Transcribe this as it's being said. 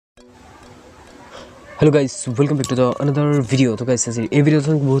Hello guys, welcome back to the another video. So guys, এই ভিডিওত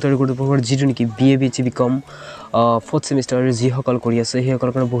বহুত আৰু গুৰুত্বপূৰ্ণ যিটো নেকি BA BHC BCom 4th semester যি সকল কৰি আছে সেই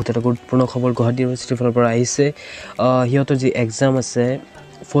সকলৰ কাৰণে বহুত এটা গুৰুত্বপূৰ্ণ খবৰ গুৱাহাটী ইউনিভাৰ্চিটিৰ ফালৰ পৰা আহিছে। হিয়তৰ যি এক্সাম আছে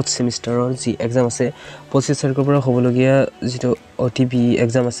 4th semesteৰৰ যি এক্সাম আছে 25 তাৰিখৰ পৰা হ'বলগীয়া যিটো OTB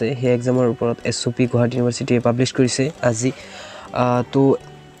এক্সাম আছে সেই এক্সামৰ ওপৰত SOP গুৱাহাটী ইউনিভাৰ্চিটিয়ে পাবলিশ কৰিছে আজি। তো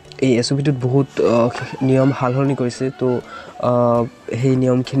এই SOPটোত বহুত নিয়ম হালহলনি কৰিছে। তো সেই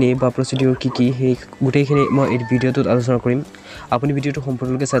নিয়মখিনি বা প্ৰচিডিউৰ কি সেই গোটেইখিনি মই এই ভিডিঅ'টোত আলোচনা কৰিম। আপুনি ভিডিঅ'টো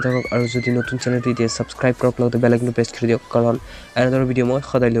সম্পূৰ্ণকৈ চাই থাকক আৰু যদি নতুন চেনেলটো এতিয়া সাবস্ক্ৰাইব কৰক লগতে বেল আইকনটো প্ৰেছ কৰি দিয়ক কাৰণ এনেদৰে ভিডিঅ' মই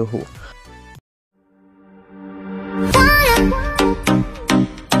সদায় লৈ আহোঁ।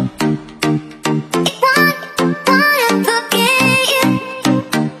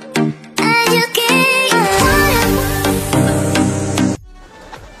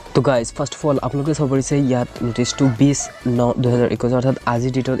 तो गाइज फर्स्ट अफ ऑल आपलोगे सब परिছে ইয়াত নোটিছটো 20/9/2021 অৰ্থাৎ আজি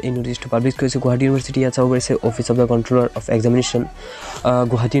ডেটত এই নোটিছটো পাবলিশ কৰিছে গুৱাহাটী ইউনিভাৰ্চিটি। ইয়াত চাব পৰিছে office of the controller of examination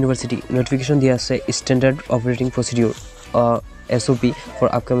Guwahati university notification দিয়া আছে standard operating procedure SOP for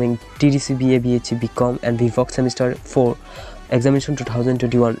upcoming TDC BA BHC BCom and VVOC semester 4 examination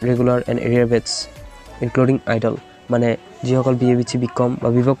 2021 regular and area batch including idle মানে যিসকল BA BHC BCom বা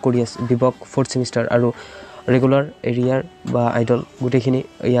VVOC কৰি আছে VVOC 4th semester আৰু regular area বা idle গোটেইখিনি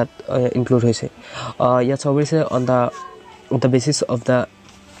ইয়াত ইনক্লুড হৈছে। ইয়াত চাব পৰিছে on the basis of the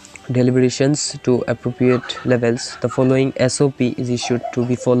deliberations to appropriate levels the following SOP is issued to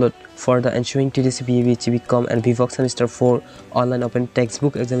be followed for the ensuing TDC BA BHC BCom and VVOC semester 4 online open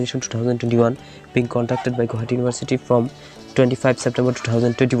textbook examination 2021 being conducted by Guwahati University from 25 September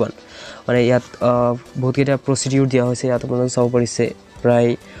 2021 মানে ইয়াত বহুত কেইটা procedure দিয়া হৈছে। ইয়াত আপোনালোকে চাব পৰিছে প্ৰায়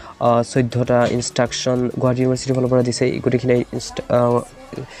 14টা ইনষ্ট্ৰাকশন গুৱাহাটী ইউনিভাৰ্চিটিৰ ফালৰ পৰা দিছে। গোটেইখিনি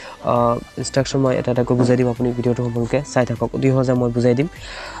ইনষ্ট্ৰাকশন মই এটা এটাকৈ বুজাই দিম, আপুনি ভিডিঅ'টো সম্পূৰ্ণকৈ চাই থাকক, অতি সহজে মই বুজাই দিম।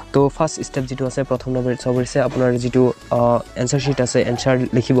 তো ফাৰ্ষ্ট ষ্টেপ যিটো আছে প্ৰথম নম্বৰত চাব পৰিছে আপোনাৰ যিটো এনসাৰ শিট আছে এনসাৰ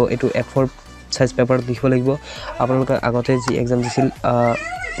লিখিব এইটো A4 সাইজ পেপাৰত লিখিব লাগিব। আপোনালোকে আগতে যি এক্সাম দিছিল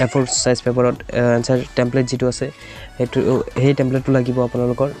A4 সাইজ পেপাৰত এনসাৰ টেমপ্লেট যিটো আছে সেইটো সেই টেমপ্লেটটো লাগিব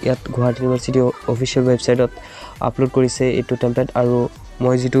আপোনালোকৰ। ইয়াত গুৱাহাটী ইউনিভাৰ্চিটি অফিচিয়েল ৱেবছাইটত আপলোড কৰিছে এইটো টেমপ্লেট আৰু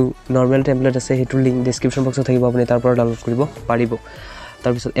মই যিটো নৰ্মেল টেমপ্লেট আছে সেইটো লিংক ডেসক্ৰিপশন বক্সত থাকিব, আপুনি তাৰ পৰা ডাউনলোড কৰিব পাৰিব।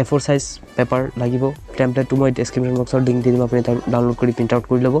 তাৰপিছত A4 সাইজ পেপাৰ লাগিব। টেমপ্লেটটো মই ডেসক্ৰিপশন বক্সত লিংক দি দিম, আপুনি তাৰ ডাউনলোড কৰি প্ৰিন্ট আউট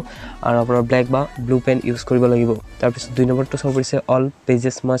কৰি ল'ব আৰু আপোনাৰ ব্লেক বা ব্লু পেন ইউজ কৰিব লাগিব। তাৰপিছত 2 নম্বৰটো চাব পৰিছে all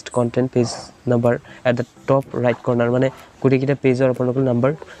pages must contain page number at the top right কৰ্নাৰ মানে গোটেইকেইটা পেজৰ আপোনালোকৰ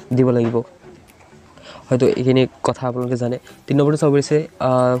নাম্বাৰ দিব লাগিব, হয়তো এইখিনি কথা আপোনালোকে জানে। 3 নম্বৰটো চাব পৰিছে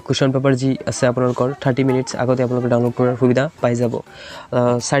কুৱেশ্যন পেপাৰ যি আছে আপোনালোকৰ 30 মিনিটছ আগতে আপোনালোকে ডাউনলোড কৰাৰ সুবিধা পাই যাব।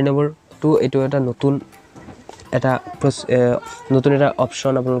 4 নম্বৰটো এইটো এটা নতুন এটা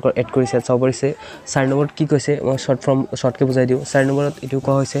অপশ্যন আপোনালোকৰ এড কৰিছে। চাব পৰিছে 4 নম্বৰত কি কৈছে মই শৰ্টকৈ বুজাই দিওঁ। 4 নম্বৰত এইটো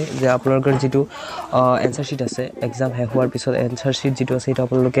কোৱা হৈছে যে আপোনালোকৰ যিটো এনসাৰ শিট আছে এক্সাম শেষ হোৱাৰ পিছত এনসাৰ শিট যিটো আছে সেইটো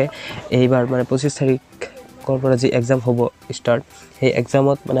আপোনালোকে এইবাৰ মানে 25 তাৰিখৰ পৰা যি এক্সাম হ'ব ষ্টাৰ্ট সেই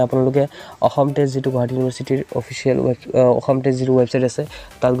এক্সামত মানে আপোনালোকে অসম টেষ্ট যিটো গুৱাহাটী ইউনিভাৰ্চিটিৰ অফিচিয়েল অসম টেষ্ট যিটো ৱেবছাইট আছে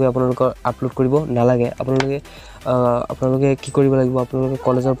তাত গৈ আপোনালোকৰ আপলোড কৰিব নালাগে। আপোনালোকে কি কৰিব লাগিব, আপোনালোকে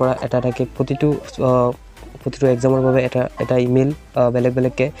কলেজৰ পৰা এটা এটাকৈ প্ৰতিটো এক্সামৰ বাবে এটা ইমেইল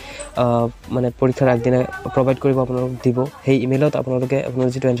বেলেগকৈ মানে পৰীক্ষাৰ আগদিনা প্ৰভাইড কৰিব আপোনালোকক দিব। সেই ইমেইলত আপোনালোকে আপোনাৰ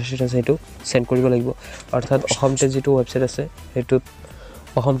যিটো এনসাৰ শিট আছে সেইটো সেন্ড কৰিব লাগিব। অৰ্থাৎ অসম টেষ্ট যিটো ৱেবছাইট আছে সেইটোত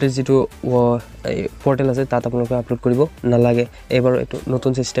অসম টেষ্ট যিটো পৰ্টেল আছে তাত আপোনালোকে আপলোড কৰিব নালাগে। এইবাৰ এইটো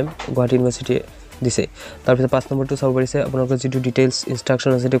নতুন চিষ্টেম গুৱাহাটী ইউনিভাৰ্চিটিয়ে দিছে। তাৰপিছত 5 নম্বৰটো চাব পাৰিছে আপোনালোকৰ যিটো ডিটেইলছ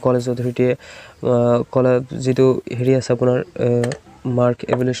ইনষ্ট্ৰাকশ্যন আছে সেইটো কলেজ অথৰিটিয়ে যিটো হেৰি আছে আপোনাৰ মাৰ্ক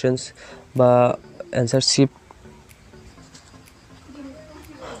এভেলুৱেশ্যনছ বা এনসাৰ শিট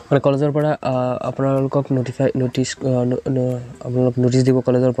মানে কলেজৰ পৰা আপোনালোকক আপোনালোক নোটিছ দিব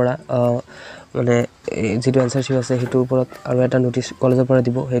কলেজৰ পৰা মানে যিটো এনসাৰ শিট আছে সেইটোৰ ওপৰত আৰু এটা নোটিছ কলেজৰ পৰা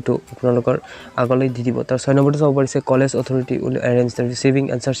দিব, সেইটো আপোনালোকৰ আগলৈ দি দিব। তাৰ 6 নম্বৰটো চাব পাৰিছে college authority will arrange the receiving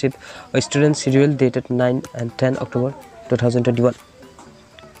answer sheet student schedule dated 9 and 10 October 2021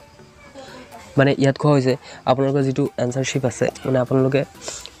 মানে ইয়াত কোৱা হৈছে আপোনালোকৰ যিটো এনসাৰ শিট আছে মানে আপোনালোকে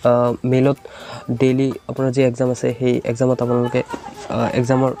মেইলত ডেইলি আপোনাৰ যি এক্সাম আছে সেই এক্সামত আপোনালোকে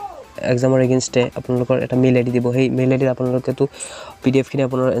এক্সামৰ এগেইনষ্টে আপোনালোকৰ এটা মেইল আইডি দিব। সেই মেইল আইডিত আপোনালোকেতো PDF-খিনি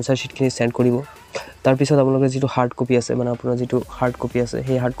আপোনাৰ এনসাৰ শিটখিনি সেন্ড কৰিব। তাৰপিছত আপোনালোকে যিটো হাৰ্ড কপি আছে মানে আপোনাৰ যিটো হাৰ্ড কপি আছে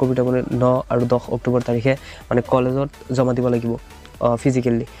সেই হাৰ্ড কপিটো আপুনি 9 আৰু 10 অক্টোবৰ তাৰিখে মানে কলেজত জমা দিব লাগিব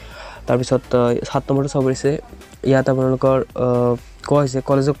ফিজিকেলি। তাৰপিছত 7 নম্বৰটো চাব পাৰিছে ইয়াত আপোনালোকৰ কোৱা হৈছে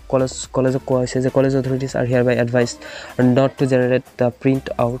কলেজক কোৱা হৈছে যে college authorities R here by advise not to generate the print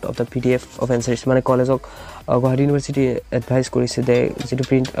out of the PDF of answer sheet মানে কলেজক গুৱাহাটী ইউনিভাৰ্চিটি এডভাইজ কৰিছে যে যিটো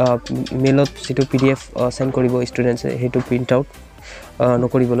প্ৰিণ্ট মেইলত যিটো PDF সেন্ড কৰিব ষ্টুডেণ্টছে সেইটো প্ৰিণ্ট আউট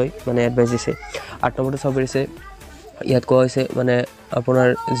নকৰিবলৈ মানে এডভাইচ দিছে 8 নম্বৰটো চাব পাৰিছে ইয়াত কোৱা হৈছে মানে আপোনাৰ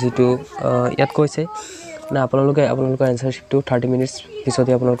যেটো ইয়াত কৈছে না আপোনালোকৰ এনসাৰ শিটটো 30 মিনিটছ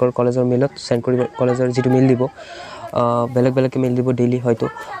পিছতে আপোনালোকৰ কলেজৰ মেইলত সেন্ড কৰিব কলেজৰ যেটো মেইল দিব বেলেগ মেইল দিব ডেইলি হয়তো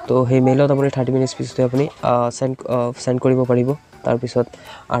তো সেই মেইলত আপুনি 30 মিনিটছ পিছতে আপুনি সেন্ড কৰিব পাৰিব তাৰ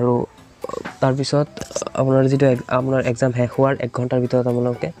পিছত আপোনাৰ যেটো আপোনাৰ এক্সাম শেষ হোৱাৰ 1 ঘণ্টাৰ ভিতৰত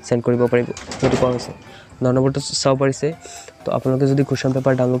আপোনালোকে সেন্ড কৰিব পাৰিব যেটো কোৱা হৈছে 9 নম্বৰটো চাব পাৰিছে তো আপোনালোকে যদি কোৱেশ্চন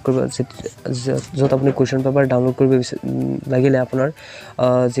পেপাৰ ডাউনলোড কৰিব যত আপুনি কোৱেশ্চন পেপাৰ ডাউনলোড কৰিব লাগিলে আপোনাৰ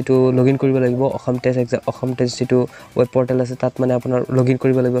যেটো লগইন কৰিব লাগিব অসম টেষ্ট যেটো ওয়েব পোৰ্টেল আছে তাত মানে আপোনাৰ লগইন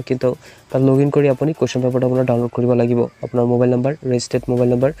কৰিব লাগিব কিন্তু তাত লগইন কৰি আপুনি কোৱেশ্চন পেপাৰটো আপোনাৰ ডাউনলোড কৰিব লাগিব আপোনাৰ mobile number registered mobile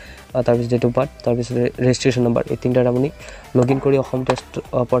number তাৰ পিছত ডেট অফ বাৰ্থ তাৰ পিছত ৰেজিষ্ট্ৰেচন নম্বৰ এই তিনটাত আপুনি লগইন কৰি অসম টেষ্ট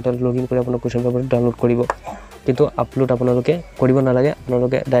পোৰ্টেল লগইন কৰি আপোনাৰ কোৱেশ্চন পেপাৰটো ডাউনলোড কৰিব কিন্তু আপলোড আপোনালোকে কৰিব নালাগে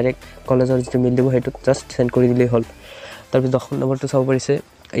আপোনালোকে ডাইৰেক্ট কলেজৰ যেটো মেইল দিব হেতু জাস্ট সেন্ড কৰি দিলেই হ'ল তাৰ পিছত 10 নম্বৰটো চাব পাৰিছে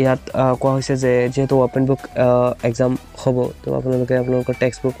ইয়াত কোৱা হৈছে যে যেহেতু ওপেন বুক এক্সাম হ'ব তো আপোনালোকে আপোনালোকৰ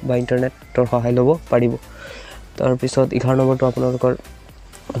টেক্সট বুক বা ইন্টাৰনেটৰ সহায় ল'ব পাৰিব তাৰ পিছত 11 নম্বৰটো আপোনালোকৰ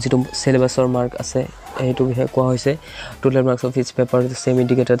যেটো সিলেবাসৰ মাৰ্ক আছে এইটো বিষয়ে কোৱা হৈছে total marks of is paper same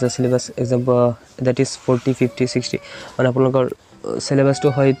ইন্ডিকেটৰ the syllabus exam that is 40 50 60 মানে আপোনালোকৰ সিলেবাসটো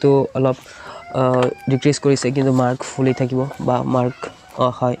হয়তো অলপ ডিক্ৰিজ কৰিছে কিন্তু মাৰ্ক ফুলি থাকিব বা মাৰ্ক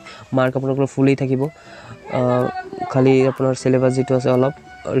মাৰ্ক আপোনালোকৰ ফুলি থাকিব খালি আপোনাৰ সিলেবাস যেটো আছে অলপ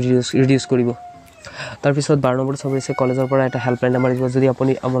ৰিডিউস কৰিব তাৰ পিছত 12 নম্বৰটো চাব পাৰিছে কলেজৰ পৰা এটা হেল্পলাইন নম্বৰ দিব যদি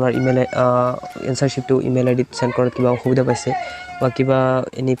আপুনি আপোনাৰ ইমেইল এনসাৰ শিটটো ইমেইল আইডিত সেন্ড কৰাত কিবা অসুবিধা পাইছে বা কিবা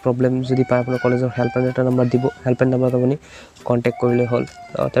এনি প্ৰবলেম যদি পায় আপোনাৰ কলেজৰ হেল্পলাইন এটা নম্বৰ দিব হেল্পলাইন নম্বৰত আপুনি কন্টাক্ট কৰিলে হ'ল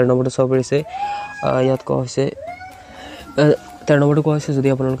 13 নম্বৰটো চাব পাৰিছে ইয়াত কোৱা হৈছে 13 নম্বৰটো কোৱা হৈছে যদি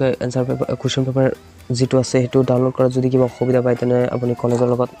আপোনালোকে এনসাৰ পেপাৰ কোৱেশ্চন পেপাৰ যেটো আছে হেতু ডাউনলোড কৰাত যদি কিবা অসুবিধা পায় তেনে আপুনি কলেজৰ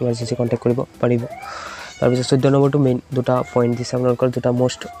লগত ইমাৰ্জেন্সি কন্টাক্ট কৰিব পাৰিব তাৰ পিছত 14 নম্বৰটো মেইন দুটা পইণ্ট দিছে আপোনালোকৰ দুটা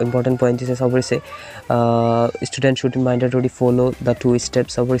মোস্ট ইম্পৰ্টেন্ট পইণ্ট দিছে চাব পাৰিছে student should মাইন্ডেটলি follow da 2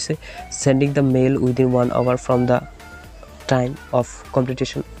 steps চাব পাৰিছে sending da mail within 1 hour from the time of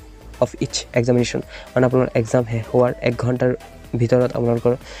completion of is examination মানে আপোনাৰ এক্সাম শেষ হোৱাৰ 1 ঘণ্টাৰ ভিতৰত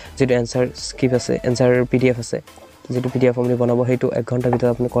আপোনালোকৰ যেটো এনসাৰ স্ক্ৰিপ্ট আছে এনসাৰ পিডিএফ আছে যেটো পিডিএফ আপুনি বনাব হেতু 1 ঘণ্টাৰ ভিতৰত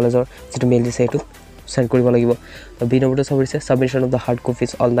আপুনি কলেজৰ যেটো মেইল দিছে হেতু সেন্ড কৰিব লাগিব তো বি নম্বৰটো চাব পাৰিছে submission of the hard copies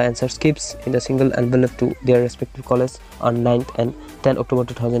all the answer স্ক্ৰিপ্টস in the single envelope two there ৰেসপেক্টিভ college on 9th and 10th October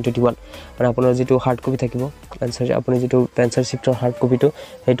 2021 মানে আপোনাৰ যেটো হাৰ্ড কপি থাকিব এনসাৰ আপুনি যেটো এনসাৰ শিটৰ হাৰ্ড কপিটো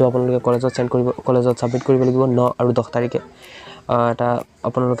হেতু আপোনালোকে কলেজত সেন্ড কৰিব কলেজত সাবমিট কৰিব লাগিব 9 আৰু 10 তাৰিখে এটা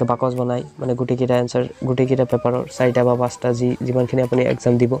আপোনালোকে বাকচ বনাই মানে গুটেকিটা এনসাৰ গুটেকিটা পেপাৰৰ 4টা বা 5টা যিমানখিনি আপুনি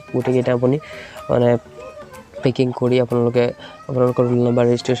এক্সাম দিব গুটেকিটা আপুনি মানে পেকিং কৰি আপোনালোকৰ ৰোল নম্বৰ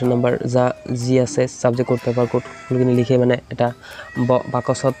ৰেজিষ্ট্ৰেচন নম্বৰ যি আছে সাবজেক্ট কোড পেপাৰ কোড লগিনি লিখে মানে এটা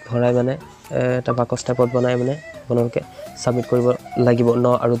বাকচত ভৰাই মানে এটা বাকচ টাইপত বনাই মানে আপোনালোকে সাবমিট কৰিব লাগিব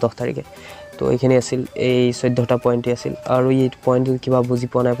 9 আৰু 10 তাৰিখে তো এইখিনি আছিল এই 14টা পইণ্ট আছিল আৰু এই পইণ্ট কিবা বুজি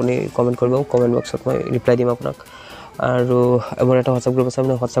পোৱা নাই আপুনি কমেন্ট কৰিব কমেন্ট বক্সত মই ৰিপ্লাই দিম আপোনাক আৰু আমাৰ এটা WhatsApp গ্ৰুপ আছে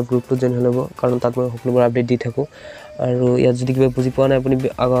মানে WhatsApp গ্ৰুপটো জয়েন হৈ ল'ব কাৰণ তাত মই সকলোবোৰ আপডেট দি থাকো আৰু ইয়াত যদি কিবা বুজি পোৱা নাই আপুনি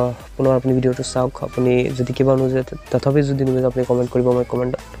পুনৰ আপুনি ভিডিওটো চাওক আপুনি যদি কিবা অনুযায়ী তথাপি যদি অনুযায়ী আপুনি কমেন্ট কৰিব মই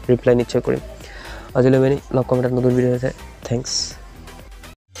কমেন্টত ৰিপ্লাই নিশ্চয় কৰিম আজিলৈ মানে লগ কমেন্টত নতুন ভিডিও আছে থ্যাঙ্কস